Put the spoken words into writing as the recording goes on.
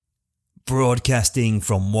Broadcasting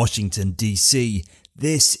from Washington, D.C.,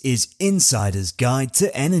 this is Insider's Guide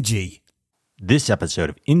to Energy. This episode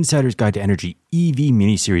of Insider's Guide to Energy EV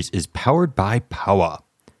miniseries is powered by Power.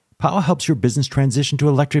 Power helps your business transition to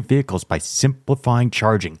electric vehicles by simplifying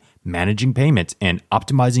charging, managing payments, and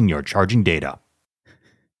optimizing your charging data.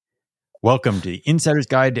 Welcome to the Insider's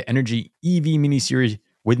Guide to Energy EV miniseries.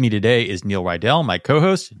 With me today is Niall, my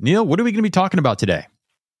co-host. Niall, what are we going to be talking about today?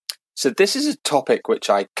 So this is a topic which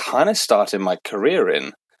I kind of started my career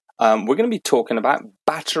in. We're going to be talking about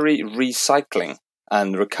battery recycling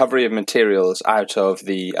and recovery of materials out of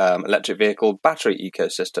the electric vehicle battery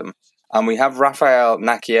ecosystem. And we have Raffaele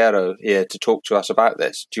Nacchiero here to talk to us about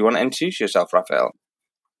this. Do you want to introduce yourself, Raffaele?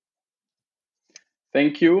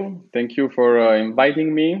 Thank you. Thank you for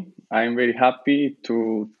inviting me. I'm very happy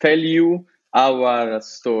to tell you our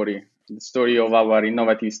story, the story of our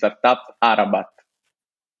innovative startup, AraBat.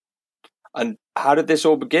 And how did this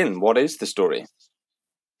all begin? What is the story?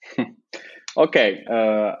 Okay,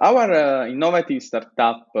 our innovative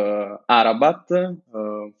startup, AraBat,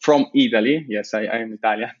 from Italy. Yes, I am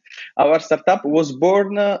Italian. Our startup was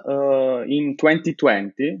born in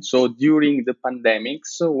 2020, so during the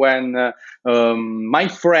pandemics, when my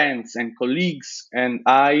friends and colleagues and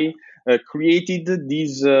I created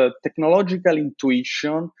this technological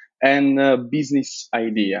intuition and business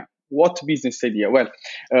idea. What business idea? Well,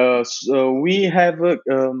 so we have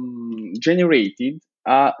generated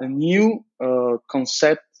a new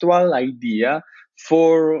conceptual idea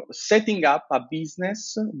for setting up a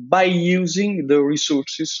business by using the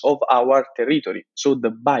resources of our territory, so the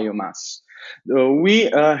biomass. We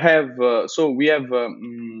have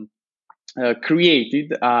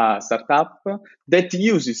created a startup that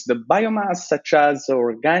uses the biomass such as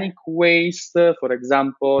organic waste, for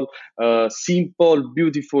example, simple,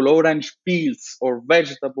 beautiful orange peels or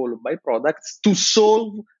vegetable byproducts to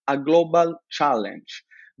solve a global challenge,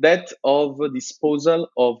 that of disposal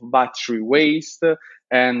of battery waste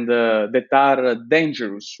and that are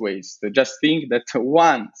dangerous waste. Just think that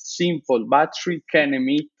one simple battery can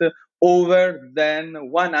emit over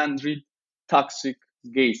than 100 toxic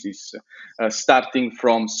gases, starting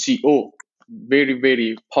from CO, very,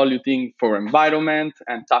 very polluting for environment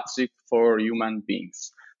and toxic for human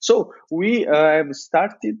beings. So we have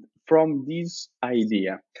started from this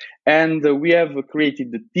idea, and we have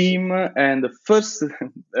created the team. And the first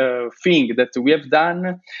thing that we have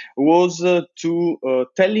done was to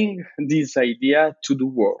telling this idea to the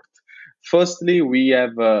world. Firstly, we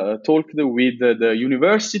have talked with the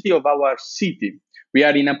university of our city. We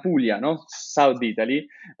are in Apulia, no, South Italy,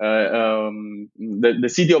 the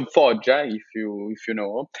city of Foggia, if you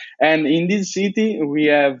know. And in this city, we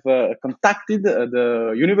have contacted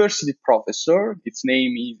the university professor. His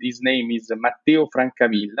name is Matteo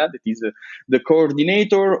Francavilla. That is the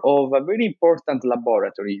coordinator of a very important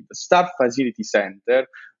laboratory, the Star Facility Center,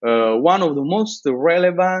 one of the most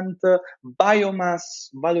relevant biomass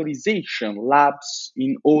valorization labs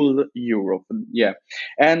in all Europe. Yeah,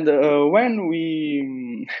 and when we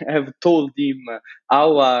have told him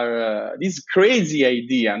our this crazy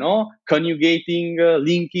idea, no, conjugating,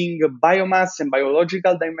 linking biomass and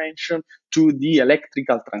biological dimension to the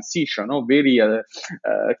electrical transition, no, very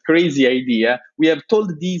crazy idea. We have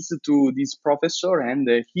told this to this professor, and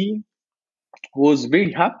he was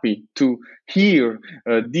very happy to hear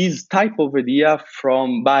this type of idea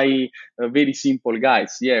by very simple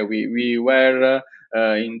guys. Yeah, we were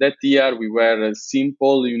in that year we were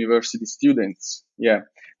simple university students. Yeah,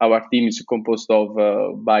 our team is composed of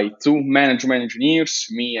by two management engineers,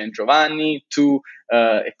 me and Giovanni, two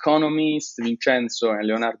economists, Vincenzo and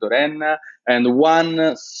Leonardo Renna, and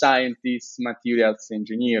one scientist, materials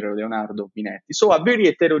engineer, Leonardo Pinetti. So a very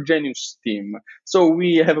heterogeneous team. So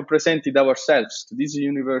we have presented ourselves to this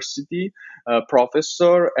university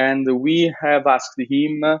professor, and we have asked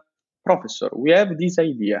him, Professor, we have this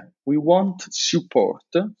idea. We want support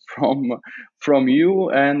from you,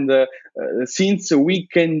 and since we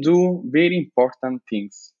can do very important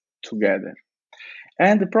things together.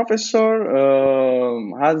 And the professor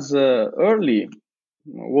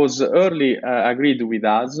was early agreed with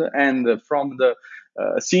us, and from the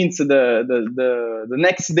since the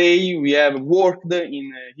next day we have worked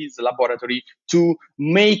in his laboratory to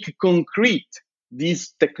make concrete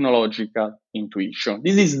this technological intuition.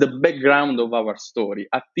 This is the background of our story.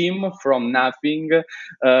 A team from nothing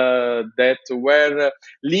that were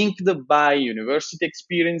linked by university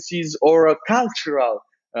experiences or cultural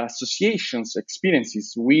associations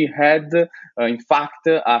experiences. We had, in fact,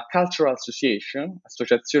 a cultural association,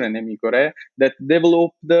 Associazione Nemicore, that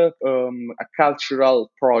developed a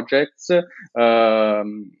cultural projects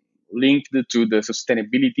linked to the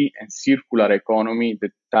sustainability and circular economy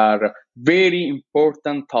that are very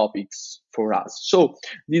important topics for us. So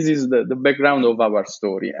this is the background of our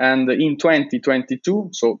story. And in 2022,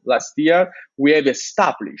 so last year, we have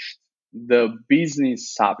established the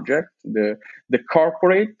business subject, the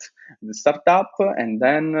corporate, the startup, and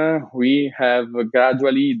then we have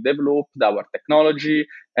gradually developed our technology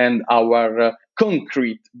and our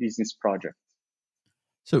concrete business project.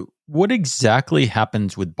 So, what exactly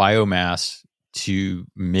happens with biomass to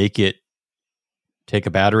make it take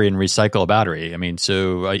a battery and recycle a battery? I mean,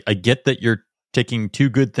 so I get that you're taking two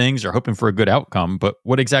good things or hoping for a good outcome, but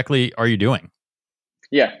what exactly are you doing?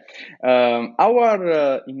 Yeah,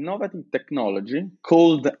 our innovative technology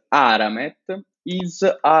called AraBat is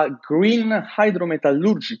a green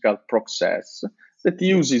hydrometallurgical process that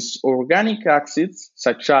uses organic acids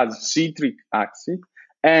such as citric acid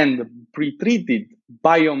and pre-treated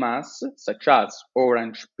biomass such as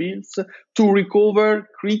orange peels to recover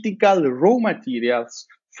critical raw materials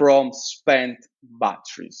from spent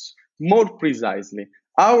batteries. More precisely,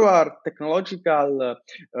 our technology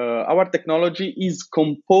is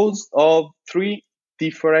composed of three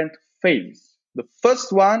different phases. The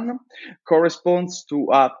first one corresponds to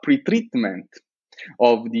a pretreatment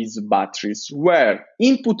of these batteries, where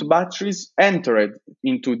input batteries entered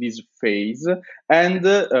into this phase, and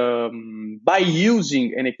by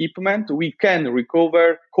using an equipment, we can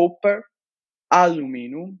recover copper,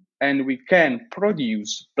 aluminum, and we can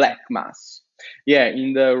produce black mass. Yeah,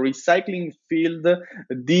 in the recycling field,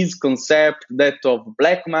 this concept, that of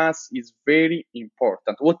black mass, is very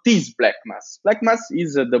important. What is black mass? Black mass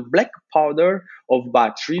is the black powder of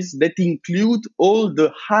batteries that include all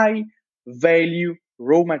the high value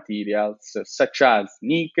raw materials such as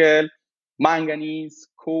nickel, manganese,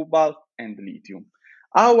 cobalt, and lithium.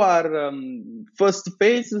 Our first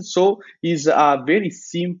phase is a very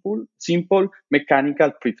simple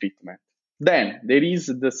mechanical pretreatment. Then there is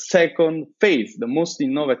the second phase, the most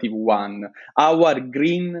innovative one, our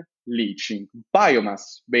green leaching,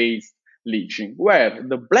 biomass-based leaching, where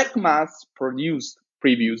the black mass produced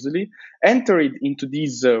previously entered into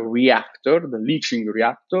this reactor, the leaching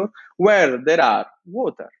reactor, where there are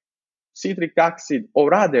water, citric acid,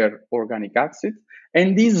 or other organic acid,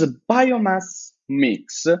 and this biomass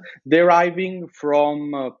mix deriving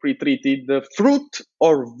from pre-treated fruit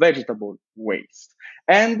or vegetable waste.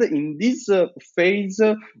 And in this phase,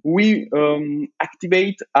 we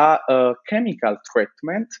activate a chemical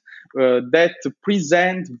treatment that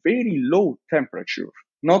presents very low temperature,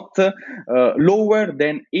 not lower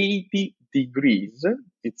than 80 degrees.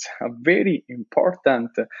 It's a very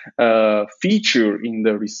important feature in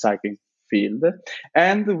the recycling field,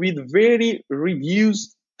 and with very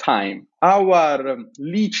reduced time. Our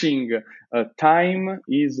leaching time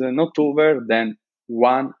is not over than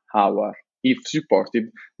 1 hour if supported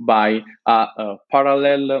by a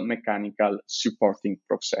parallel mechanical supporting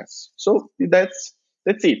process. So that's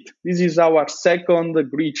it. This is our second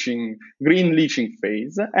green leaching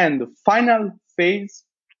phase, and the final phase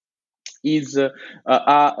is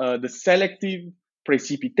the selective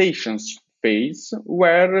precipitation phase,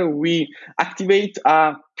 where we activate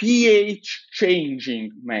a pH changing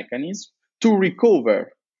mechanism to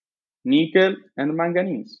recover nickel and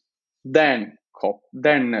manganese, then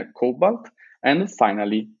cobalt, and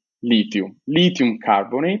finally lithium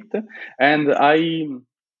carbonate. And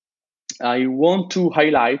I want to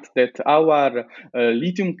highlight that our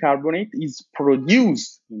lithium carbonate is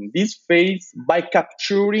produced in this phase by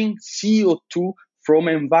capturing CO2 from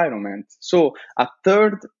environment. So a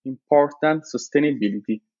third important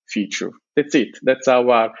sustainability feature. That's it. That's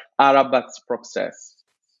our AraBat process.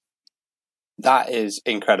 That is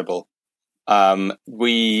incredible.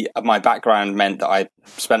 My background meant that I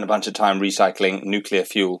spent a bunch of time recycling nuclear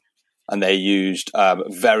fuel, and they used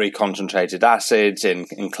very concentrated acids in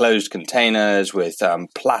enclosed containers with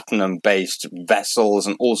platinum-based vessels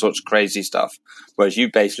and all sorts of crazy stuff. Whereas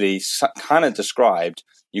you basically kind of described,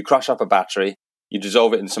 you crush up a battery, you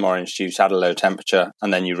dissolve it in some orange juice at a low temperature,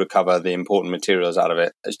 and then you recover the important materials out of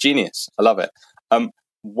it. It's genius. I love it.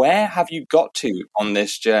 Where have you got to on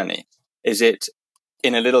this journey? Is it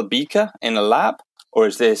in a little beaker in a lab, or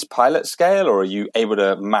is this pilot scale, or are you able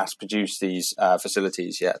to mass produce these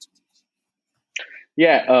facilities yet?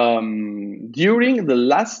 Yeah, during the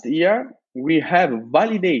last year, we have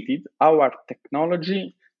validated our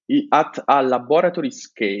technology at a laboratory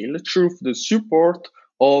scale through the support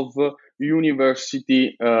of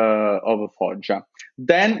University of Foggia.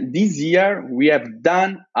 Then this year, we have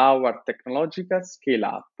done our technological scale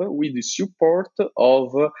up with the support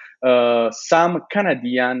of some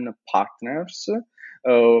Canadian partners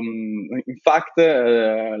In fact,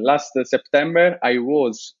 last September, I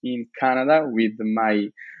was in Canada with my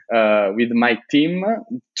team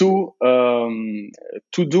to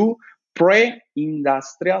do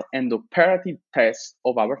pre-industrial and operative tests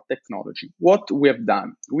of our technology. What we have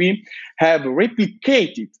done, we have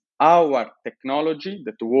replicated our technology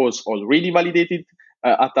that was already validated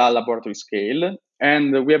at a laboratory scale,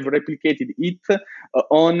 and we have replicated it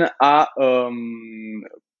on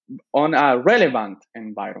a relevant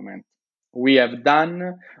environment. We have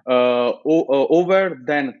done over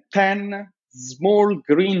than 10 small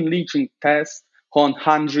green leaching tests on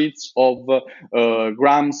hundreds of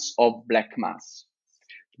grams of black mass.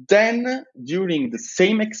 Then, during the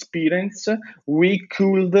same experience, we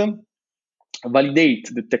could validate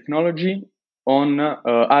the technology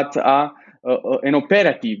at an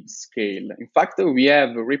operative scale. In fact, we have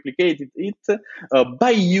replicated it by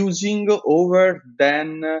using over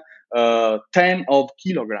than 10 of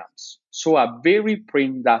kilograms, so a very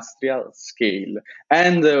pre-industrial scale.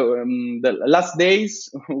 And the last days,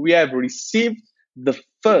 we have received the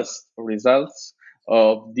first results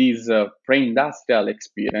of this pre-industrial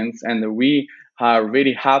experience, and we are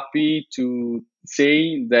very happy to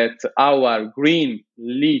say that our green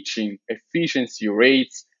leaching efficiency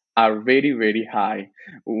rates are very, very high.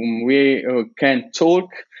 We can talk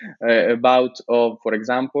about, for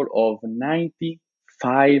example, of 95%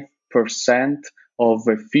 of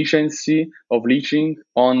efficiency of leaching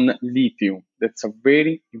on lithium. That's a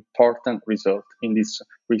very important result in this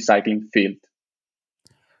recycling field.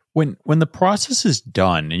 When the process is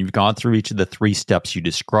done and you've gone through each of the 3 steps you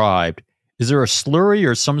described, is there a slurry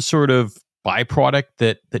or some sort of byproduct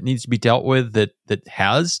that needs to be dealt with that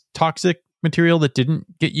has toxic material that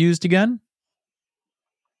didn't get used again?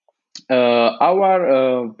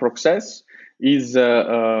 Our process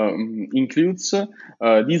includes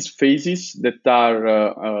these phases that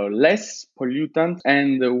are less pollutant,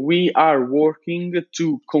 and we are working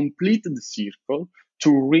to complete the circle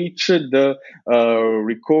to reach the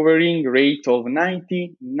recovering rate of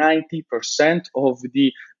 90% of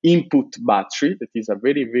the input battery. That is a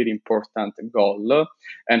very, very important goal.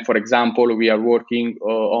 And for example, we are working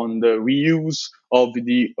on the reuse of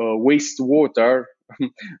the wastewater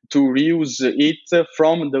to reuse it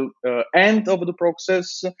from the end of the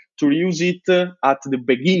process, to reuse it at the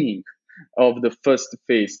beginning of the first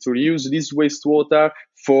phase, to reuse this wastewater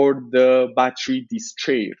for the battery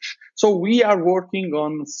discharge. So we are working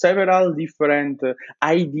on several different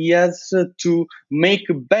ideas to make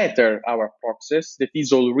better our process that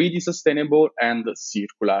is already sustainable and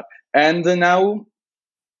circular. And now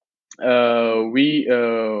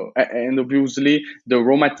and obviously the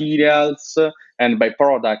raw materials and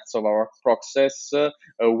byproducts of our process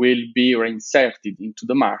will be reinserted into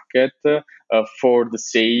the market for the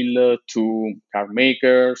sale to car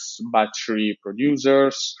makers, battery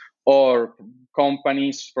producers, or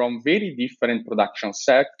companies from very different production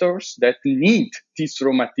sectors that need these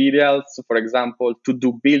raw materials, for example, to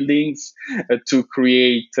do buildings, to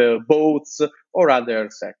create boats, or other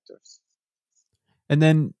sectors. And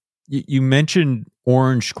then you mentioned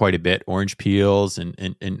orange quite a bit, orange peels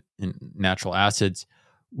and natural acids.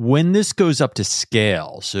 When this goes up to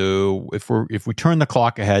scale, so if we turn the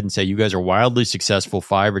clock ahead and say you guys are wildly successful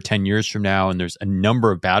 5 or 10 years from now, and there's a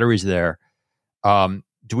number of batteries there,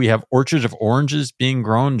 do we have orchards of oranges being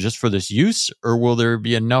grown just for this use, or will there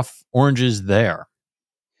be enough oranges there?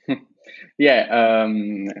 Yeah,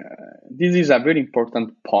 this is a very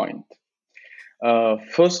important point.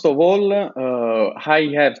 First of all, I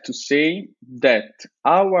have to say that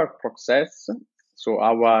our process, so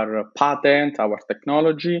our patent, our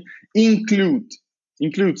technology, includes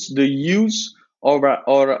the use of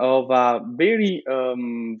a very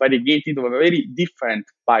variegated, of a very different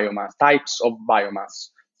biomass, types of biomass.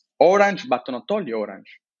 Orange, but not only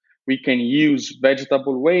orange. We can use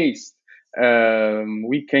vegetable waste.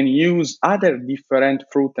 We can use other different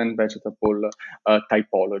fruit and vegetable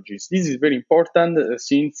typologies. This is very important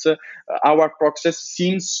since our process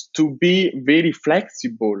seems to be very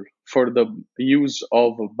flexible for the use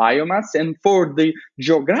of biomass and for the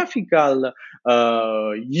geographical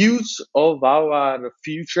use of our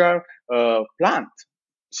future plant.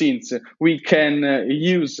 Since we can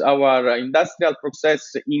use our industrial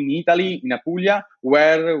process in Italy, in Apulia,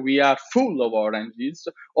 where we are full of oranges,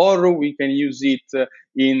 or we can use it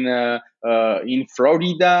in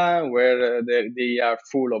Florida, where they are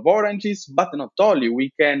full of oranges. But not only,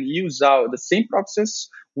 we can use the same process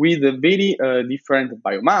with a very different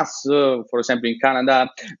biomass. For example, in Canada,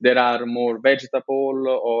 there are more vegetable,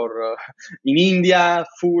 or in India,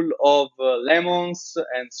 full of lemons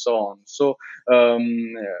and so on. So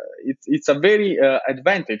it's a very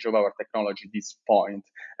advantage of our technology at this point.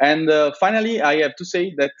 And finally, I have to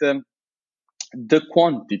say that the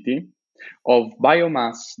quantity of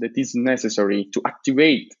biomass that is necessary to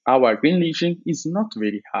activate our green leaching is not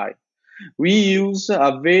very high. We use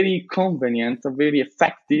a very convenient, a very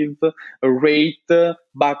effective rate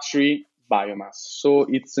battery biomass. So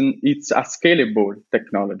it's a scalable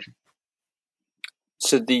technology.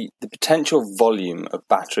 So the potential volume of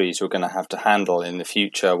batteries we're going to have to handle in the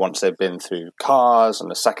future, once they've been through cars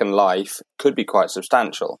and a second life, could be quite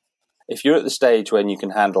substantial. If you're at the stage when you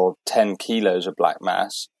can handle 10 kilos of black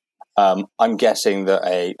mass, I'm guessing that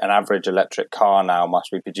an average electric car now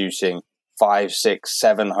must be producing 500, 600,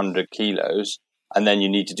 700 kilos, and then you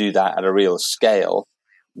need to do that at a real scale.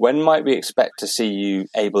 When might we expect to see you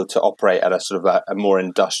able to operate at a sort of a more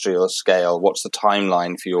industrial scale? What's the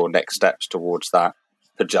timeline for your next steps towards that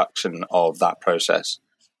production of that process?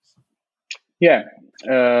 Yeah,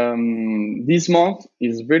 this month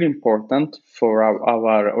is very important for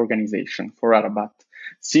our organization, for AraBat,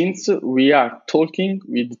 since we are talking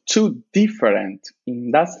with two different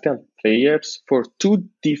industrial players for two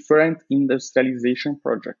different industrialization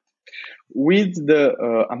projects. With the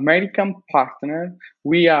American partner,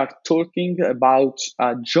 we are talking about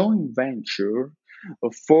a joint venture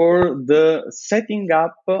for the setting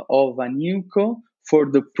up of a NUCO for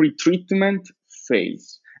the pretreatment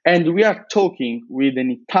phase. And we are talking with an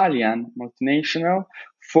Italian multinational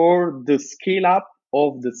for the scale up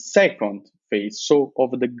of the second phase, so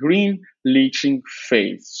of the green leaching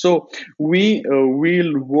phase. So we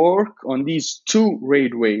will work on these two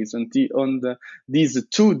railways, these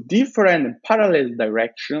two different parallel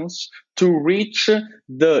directions to reach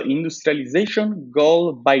the industrialization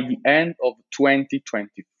goal by the end of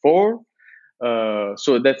 2024.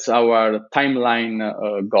 So that's our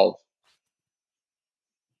timeline goal.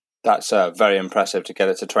 That's very impressive to get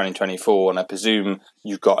it to 2024, and I presume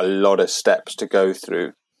you've got a lot of steps to go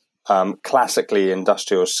through. Classically,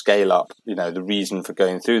 industrial scale-up, the reason for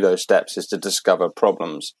going through those steps is to discover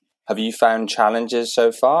problems. Have you found challenges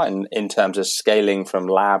so far in terms of scaling from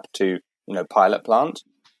lab to pilot plant?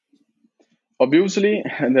 Obviously,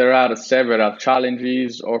 there are several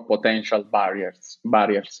challenges or potential barriers.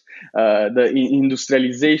 The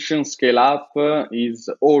industrialization scale-up is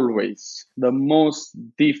always the most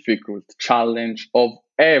difficult challenge of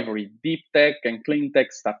every deep tech and clean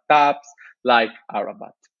tech startups like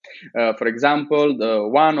AraBat. For example,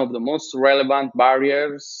 one of the most relevant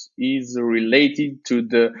barriers is related to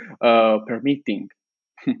the permitting.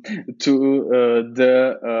 To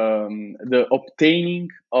the obtaining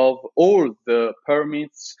of all the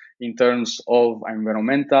permits in terms of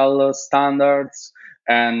environmental standards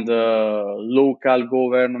and local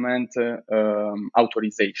government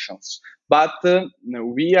authorizations. But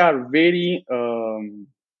we are very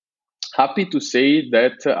happy to say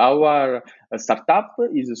that our startup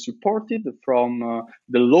is supported from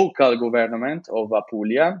the local government of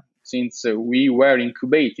Apulia, since we were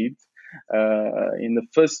incubated in the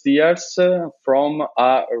first years from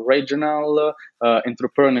a regional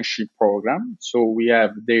entrepreneurship program. So we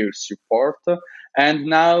have their support. And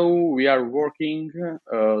now we are working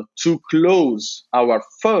to close our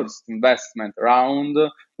first investment round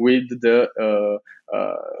with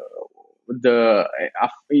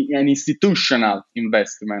an institutional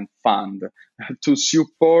investment fund to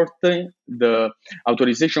support the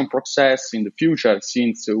authorization process in the future,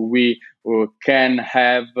 since we can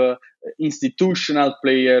have institutional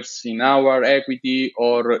players in our equity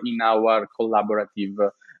or in our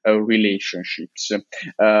collaborative relationships.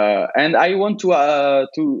 And I want to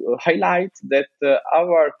highlight that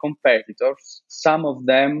our competitors, some of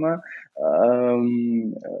them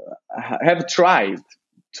have tried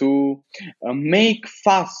to make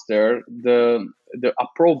faster the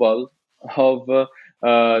approval of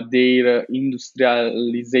their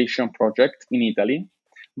industrialization project in Italy.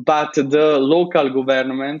 But the local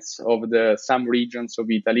governments of some regions of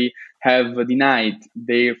Italy have denied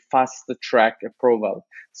their fast track approval.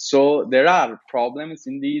 So there are problems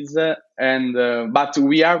in this, but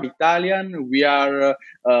we are Italian. We are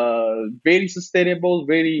very sustainable.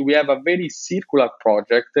 We have a very circular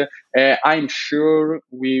project. I'm sure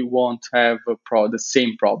we won't have the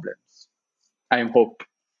same problems. I hope.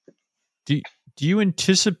 Do you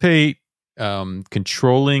anticipate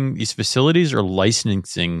controlling these facilities or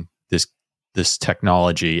licensing this this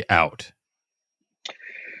technology out?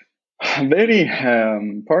 Very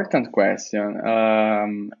important question.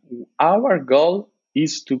 Our goal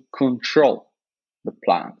is to control the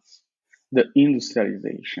plants, the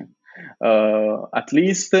industrialization, at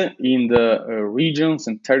least in the regions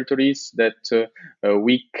and territories that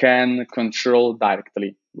we can control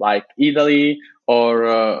directly, like Italy or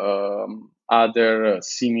other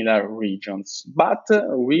similar regions. But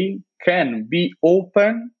we can be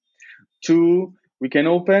open to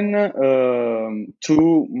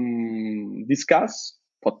discuss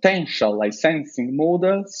potential licensing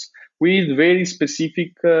models with very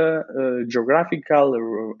specific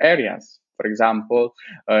geographical areas. For example,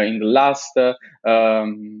 in the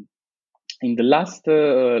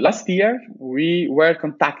last year, we were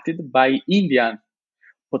contacted by Indian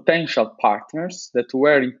potential partners that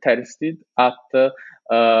were interested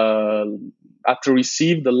to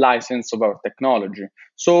receive the license of our technology.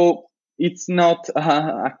 So it's not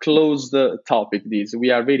a closed topic. This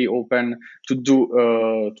we are very open to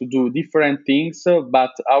do different things,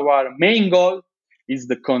 but our main goal is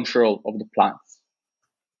the control of the plants.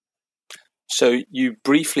 So you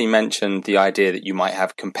briefly mentioned the idea that you might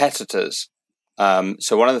have competitors.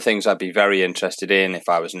 So one of the things I'd be very interested in if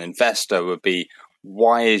I was an investor would be,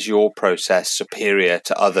 why is your process superior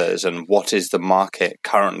to others, and what is the market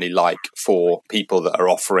currently like for people that are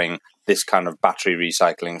offering this kind of battery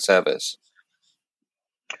recycling service?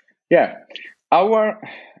 Yeah,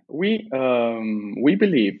 we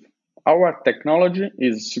believe our technology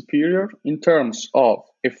is superior in terms of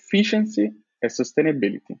efficiency and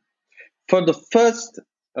sustainability. For the first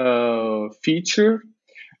feature,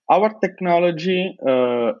 our technology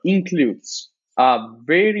includes a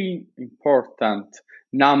very important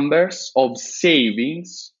numbers of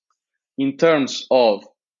savings in terms of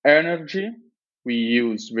energy. We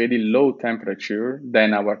use very low temperature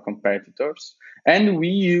than our competitors, and we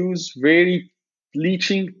use very low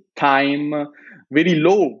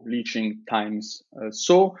leaching times.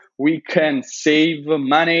 So we can save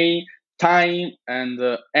money, time, and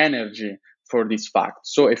energy for this fact.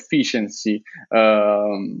 So efficiency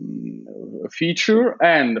feature,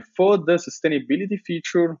 and for the sustainability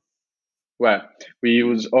feature, well, we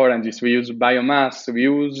use oranges, we use biomass, we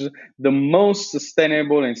use the most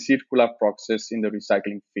sustainable and circular process in the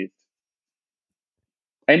recycling field.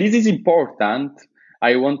 And this is important.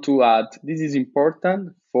 I want to add, this is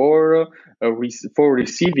important for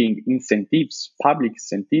receiving incentives, public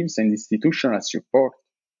incentives, and institutional support.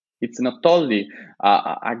 It's not only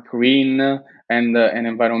a green and an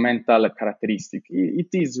environmental characteristic. It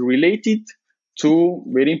is related to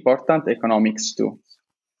very important economics too.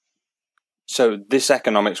 So this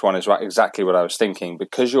economics one is exactly what I was thinking.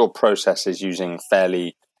 Because your process is using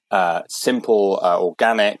fairly simple,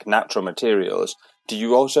 organic, natural materials, do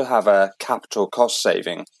you also have a capital cost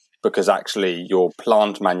saving? Because actually your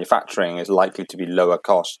plant manufacturing is likely to be lower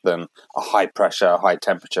cost than a high pressure, high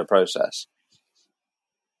temperature process.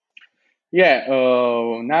 Yeah,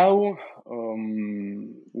 now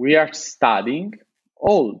we are studying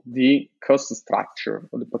all the cost structure,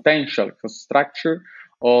 or the potential cost structure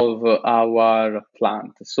of our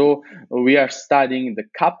plant. So we are studying the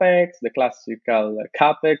CapEx, the classical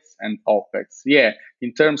CapEx and OpEx. Yeah,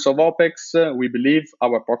 in terms of OpEx, we believe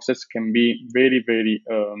our process can be very, very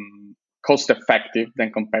cost effective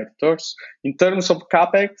than competitors. In terms of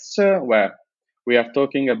CapEx, well, we are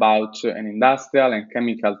talking about an industrial and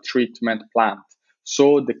chemical treatment plant.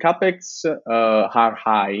 So the CapEx are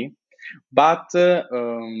high, but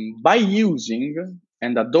by using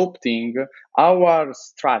and adopting our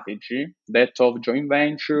strategy, that of joint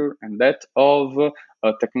venture and that of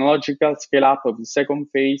technological scale up of the second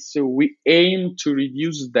phase, we aim to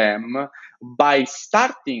reduce them by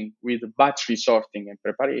starting with battery sorting and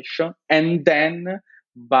preparation, and then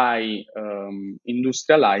by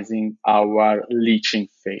industrializing our leaching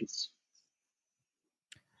phase.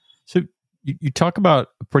 So you talk about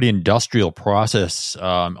a pretty industrial process,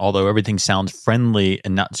 although everything sounds friendly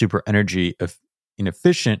and not super energy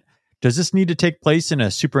inefficient. Does this need to take place in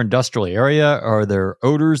a super industrial area? Are there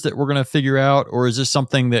odors that we're going to figure out, or is this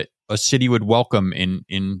something that a city would welcome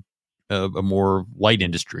in a more light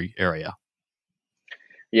industry area?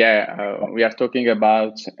 Yeah, we are talking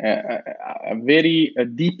about a very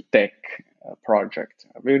deep tech project,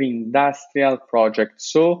 a very industrial project.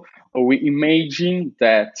 So we imagine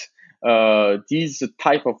that this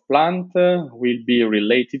type of plant will be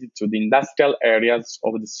related to the industrial areas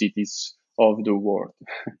of the cities of the world.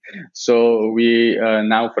 So we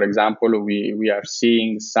now, for example, we are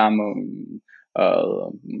seeing some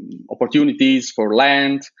opportunities for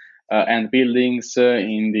land and buildings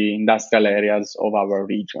in the industrial areas of our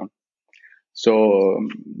region. So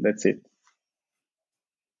that's it.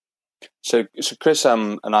 So Chris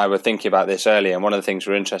and I were thinking about this earlier, and one of the things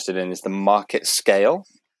we're interested in is the market scale.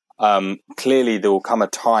 Clearly, there will come a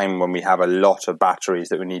time when we have a lot of batteries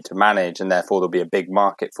that we need to manage, and therefore there'll be a big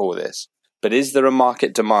market for this. But is there a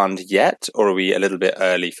market demand yet, or are we a little bit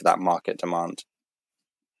early for that market demand?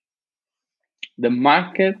 The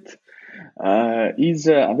market is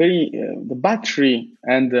the battery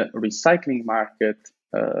and the recycling market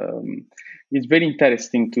is very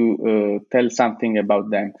interesting to tell something about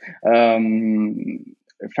them.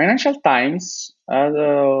 Financial Times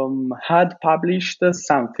had published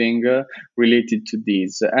something related to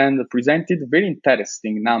this and presented very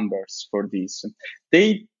interesting numbers for this.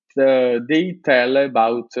 They tell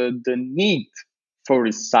about the need for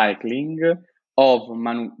recycling of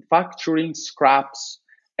manufacturing scraps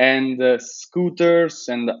and scooters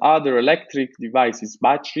and other electric devices,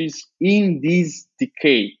 batteries in this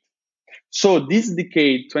decade. So this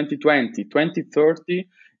decade, 2020, 2030,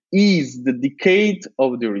 is the decade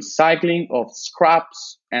of the recycling of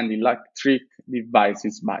scraps and electric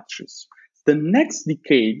devices, batteries. The next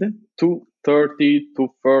decade, 2030,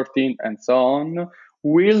 2013, and so on,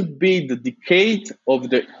 will be the decade of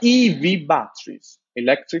the EV batteries,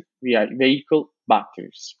 electric vehicle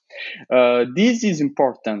batteries. This is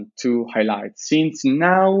important to highlight since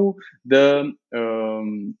now the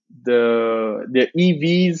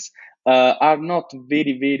EVs are not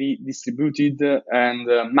very distributed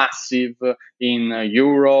and massive in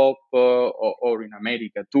Europe or in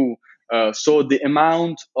America too. So the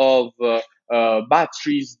amount of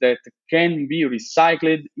batteries that can be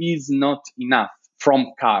recycled is not enough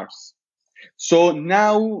from cars. So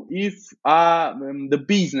now, if the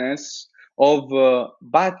business of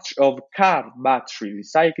car battery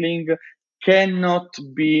recycling cannot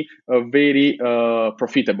be very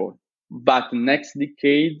profitable, but next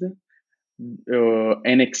decade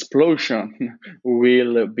an explosion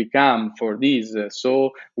will become for this.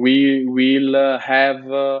 So we will have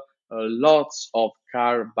lots of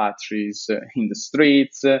car batteries in the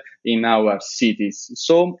streets, in our cities.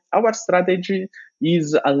 So our strategy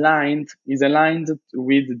is aligned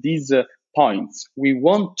with these points. We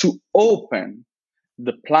want to open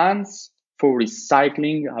the plants for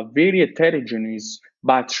recycling a very heterogeneous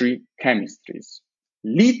battery chemistries.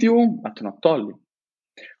 Lithium, but not only.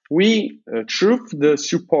 We, through the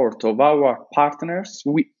support of our partners,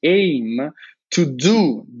 we aim to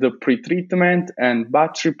do the pre-treatment and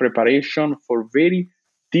battery preparation for very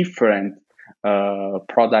different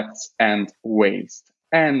products and waste.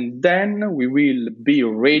 And then we will be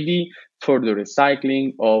ready for the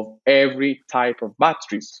recycling of every type of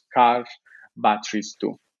batteries, car batteries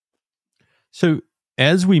too. So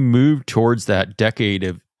as we move towards that decade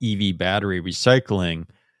of EV battery recycling,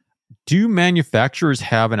 do manufacturers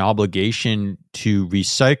have an obligation to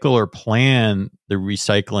recycle or plan the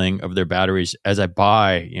recycling of their batteries as I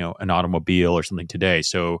buy, an automobile or something today?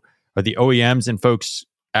 So are the OEMs and folks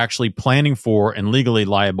actually planning for and legally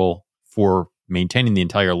liable for maintaining the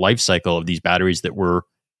entire life cycle of these batteries that were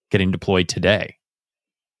getting deployed today?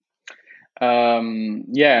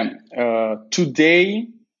 Today,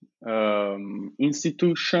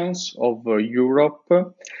 institutions of Europe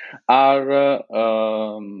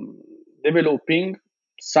are developing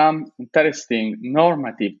some interesting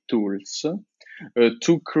normative tools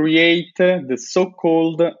to create the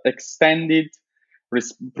so-called extended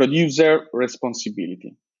producer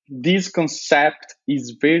responsibility. This concept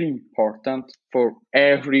is very important for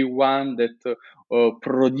everyone that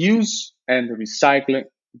produce and recycle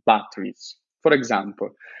batteries. For example,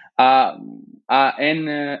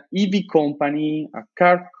 an EV company, a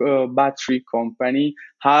car battery company,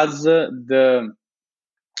 has the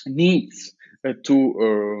needs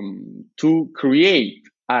to create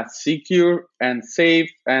a secure and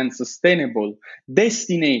safe and sustainable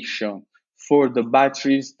destination for the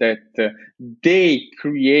batteries that they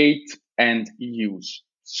create and use.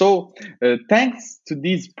 So, thanks to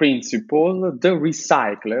this principle, the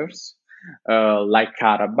recyclers like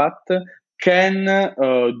AraBat can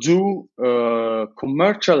do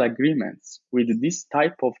commercial agreements with this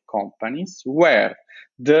type of companies where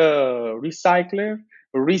the recycler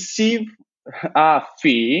receive a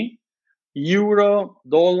fee, euro,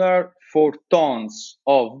 dollar, for tons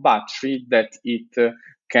of battery that it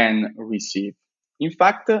can receive. In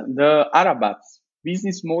fact, the AraBat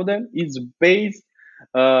business model is based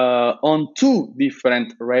on two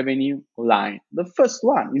different revenue lines. The first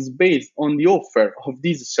one is based on the offer of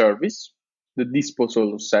this service, the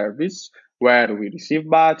disposal service, where we receive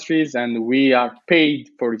batteries and we are paid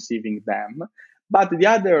for receiving them. But the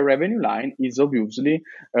other revenue line is obviously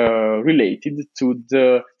related to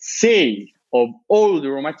the sale of all the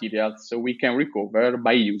raw materials we can recover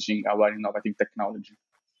by using our innovative technology.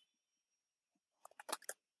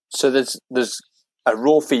 So there's a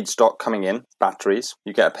raw feedstock coming in, batteries.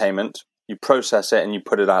 You get a payment, you process it, and you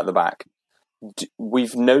put it out the back.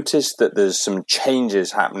 We've noticed that there's some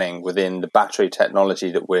changes happening within the battery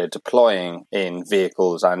technology that we're deploying in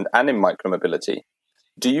vehicles and in micromobility.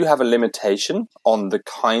 Do you have a limitation on the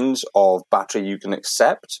kinds of battery you can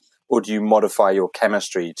accept, or do you modify your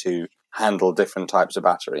chemistry to handle different types of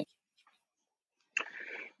battery?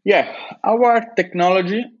 Yeah, our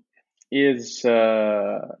technology is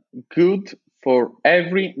good for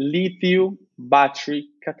every lithium battery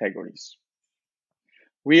categories.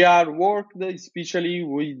 We are worked especially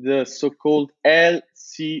with the so-called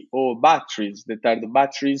LCO batteries, that are the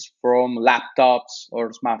batteries from laptops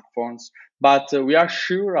or smartphones. But we are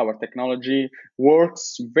sure our technology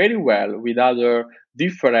works very well with other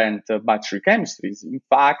different battery chemistries. In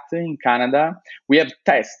fact, in Canada, we have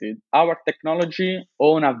tested our technology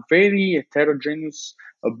on a very heterogeneous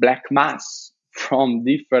black mass from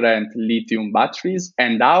different lithium batteries,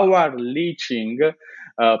 and our leaching,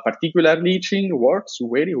 particular leaching, works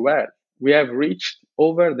very well. We have reached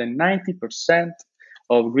over the 90%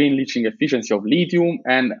 of green leaching efficiency of lithium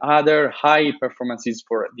and other high performances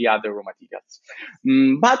for the other raw materials.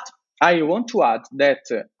 But I want to add that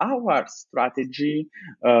our strategy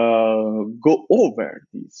go over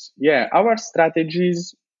this. Yeah, our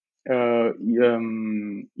strategies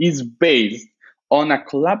is based on a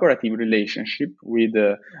collaborative relationship with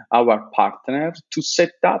our partner to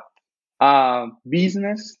set up a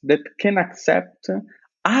business that can accept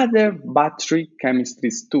other battery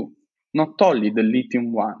chemistries too, not only the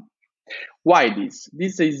lithium one. Why this?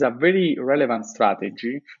 This is a very relevant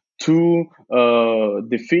strategy to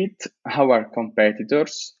defeat our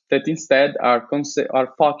competitors that instead are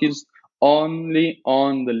focused only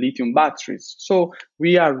on the lithium batteries. So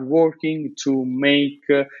we are working to make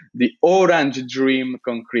the orange dream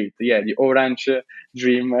concrete. Yeah, the orange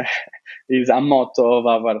dream is a motto of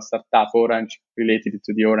our startup, orange, related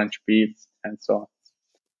to the orange peels and so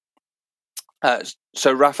on.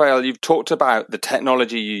 So, Raffaele, you've talked about the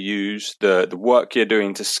technology you use, the work you're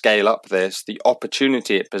doing to scale up this, the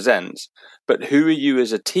opportunity it presents. But who are you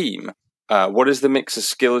as a team? What is the mix of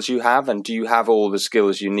skills you have, and do you have all the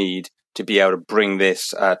skills you need to be able to bring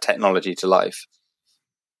this technology to life?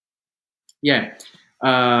 Yeah.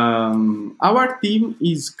 Our team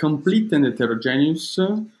is complete and heterogeneous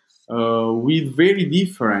with very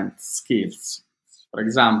different skills. For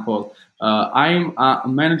example, I'm a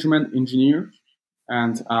management engineer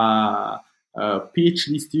and a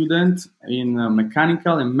PhD student in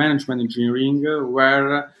mechanical and management engineering,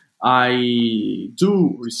 where I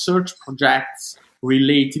do research projects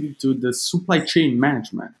related to the supply chain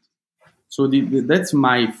management. So that's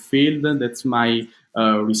my field, that's my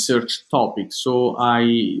research topic. So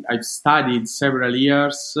I've studied several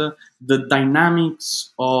years the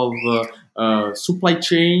dynamics of supply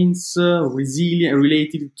chains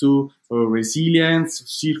related to resilience,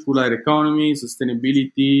 circular economy,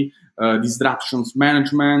 sustainability, disruptions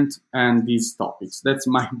management, and these topics. That's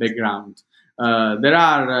my background. There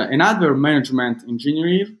are another management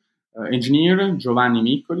engineer, Giovanni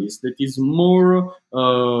Miccolis, that is more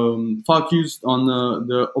focused on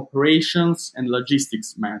the operations and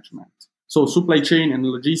logistics management. So supply chain and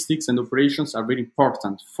logistics and operations are very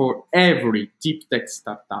important for every deep tech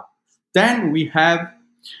startup. Then we have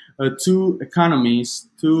two economists,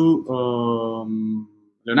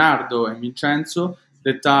 Leonardo and Vincenzo,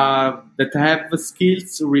 that have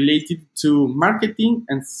skills related to marketing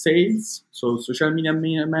and sales, so social media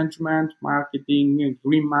management, marketing,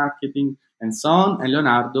 green marketing, and so on. And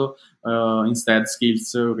Leonardo instead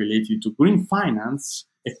skills related to green finance,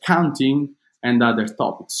 accounting, and other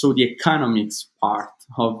topics. So the economics part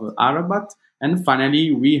of AraBat. And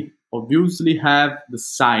finally, we obviously have the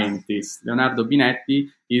scientist. Leonardo Binetti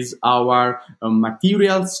is our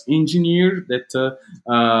materials engineer that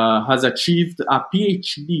has achieved a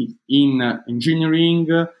PhD in engineering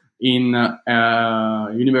in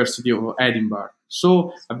University of Edinburgh.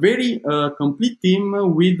 So a very complete team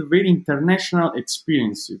with very international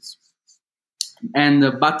experiences.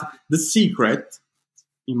 And but the secret,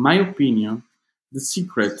 in my opinion, the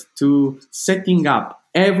secret to setting up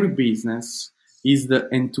every business is the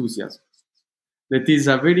enthusiasm. That is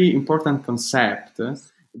a very important concept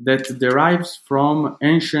that derives from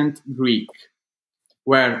ancient Greek,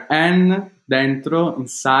 where en, dentro,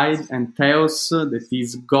 inside, and theos, that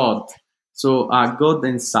is God. So God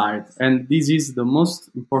inside. And this is the most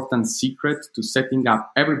important secret to setting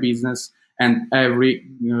up every business and every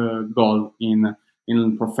goal in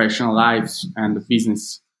professional lives and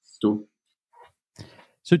business too.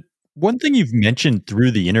 One thing you've mentioned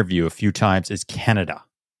through the interview a few times is Canada.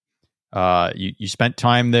 You spent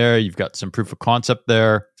time there. You've got some proof of concept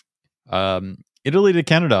there. Italy to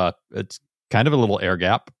Canada, it's kind of a little air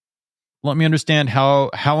gap. Let me understand how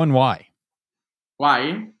and why.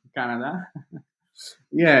 Why Canada?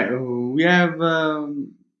 Yeah, we have.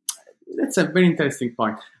 That's a very interesting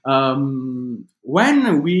point.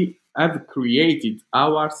 When we have created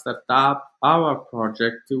our startup, our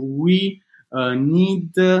project, we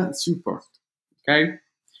need support. Okay,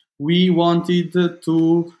 we wanted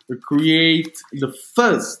to create the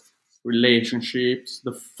first relationships,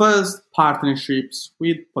 the first partnerships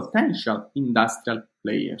with potential industrial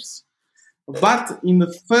players. But in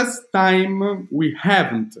the first time, we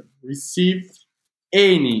haven't received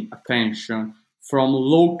any attention from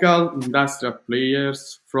local industrial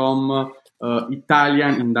players, from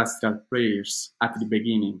Italian industrial players at the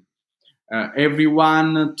beginning.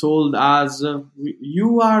 Everyone told us,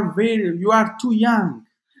 "You are too young.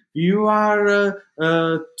 You are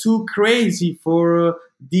too crazy for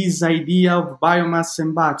this idea of biomass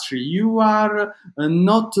and battery. You are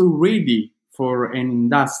not ready for an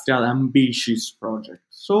industrial ambitious project."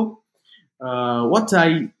 So what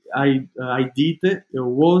I did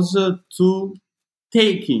was to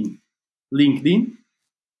taking LinkedIn,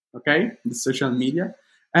 okay, the social media,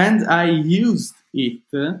 and I used it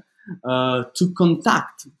to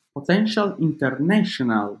contact potential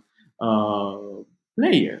international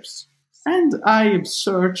players. And I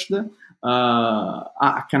searched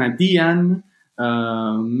a Canadian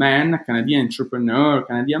man, a Canadian entrepreneur,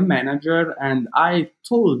 Canadian manager, and I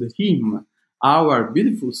told him our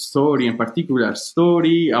beautiful story, in particular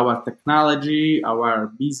story, our technology, our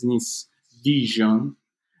business vision,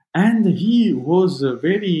 and he was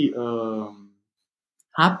very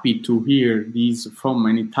happy to hear this from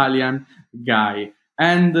an Italian guy.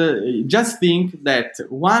 And just think that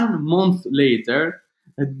 1 month later,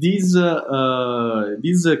 this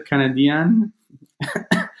Canadian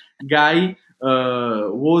guy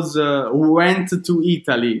went to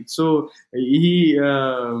Italy. So he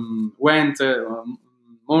went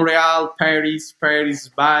Montreal, Paris,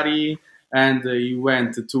 Bari, and he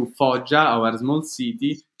went to Foggia, our small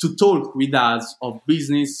city, to talk with us of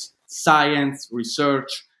business, science,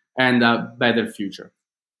 research, and a better future.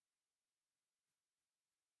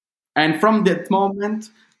 And from that moment,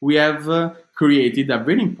 we have created a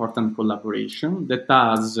very important collaboration that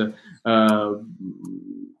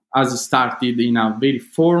has started in a very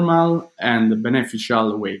formal and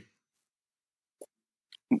beneficial way.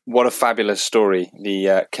 What a fabulous story.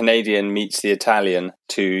 The Canadian meets the Italian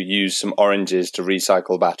to use some oranges to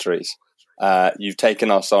recycle batteries. You've taken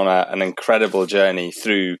us on an incredible journey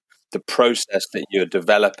through the process that you're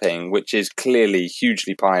developing, which is clearly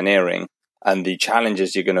hugely pioneering, and the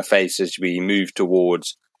challenges you're going to face as we move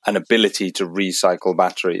towards an ability to recycle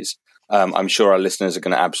batteries. I'm sure our listeners are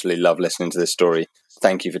going to absolutely love listening to this story.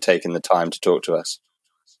 Thank you for taking the time to talk to us.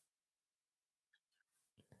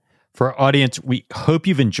 For our audience, we hope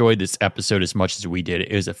you've enjoyed this episode as much as we did.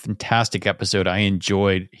 It was a fantastic episode. I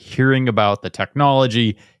enjoyed hearing about the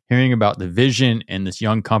technology, hearing about the vision, and this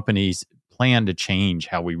young company's plan to change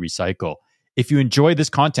how we recycle. If you enjoyed this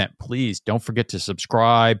content, please don't forget to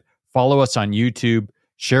subscribe, follow us on YouTube,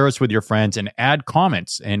 share us with your friends, and add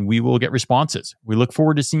comments, and we will get responses. We look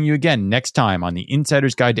forward to seeing you again next time on the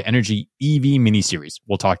Insider's Guide to Energy EV miniseries.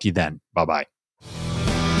 We'll talk to you then. Bye-bye.